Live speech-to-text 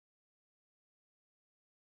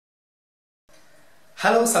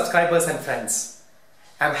Hello subscribers and friends.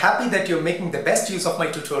 I'm happy that you're making the best use of my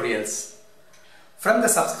tutorials. From the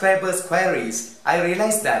subscribers' queries, I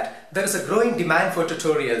realized that there is a growing demand for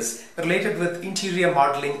tutorials related with interior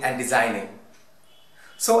modeling and designing.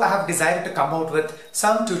 So I have decided to come out with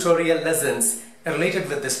some tutorial lessons related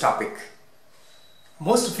with this topic.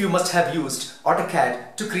 Most of you must have used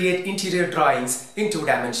AutoCAD to create interior drawings in 2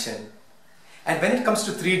 dimensions. And when it comes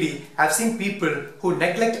to 3D, I've seen people who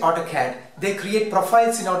neglect AutoCAD. They create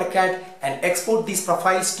profiles in AutoCAD and export these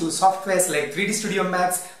profiles to softwares like 3D Studio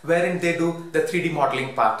Max, wherein they do the 3D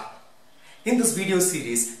modeling part. In this video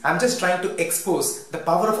series, I'm just trying to expose the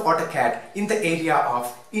power of AutoCAD in the area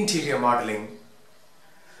of interior modeling.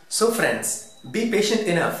 So friends, be patient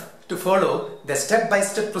enough to follow the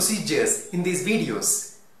step-by-step procedures in these videos.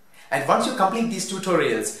 And once you complete these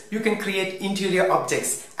tutorials, you can create interior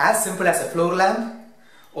objects as simple as a floor lamp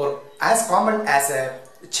or as common as a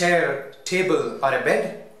chair, table or a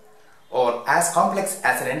bed, or as complex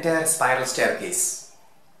as an entire spiral staircase.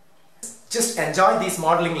 Just enjoy these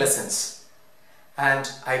modeling lessons, and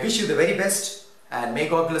I wish you the very best, and may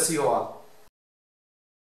God bless you all.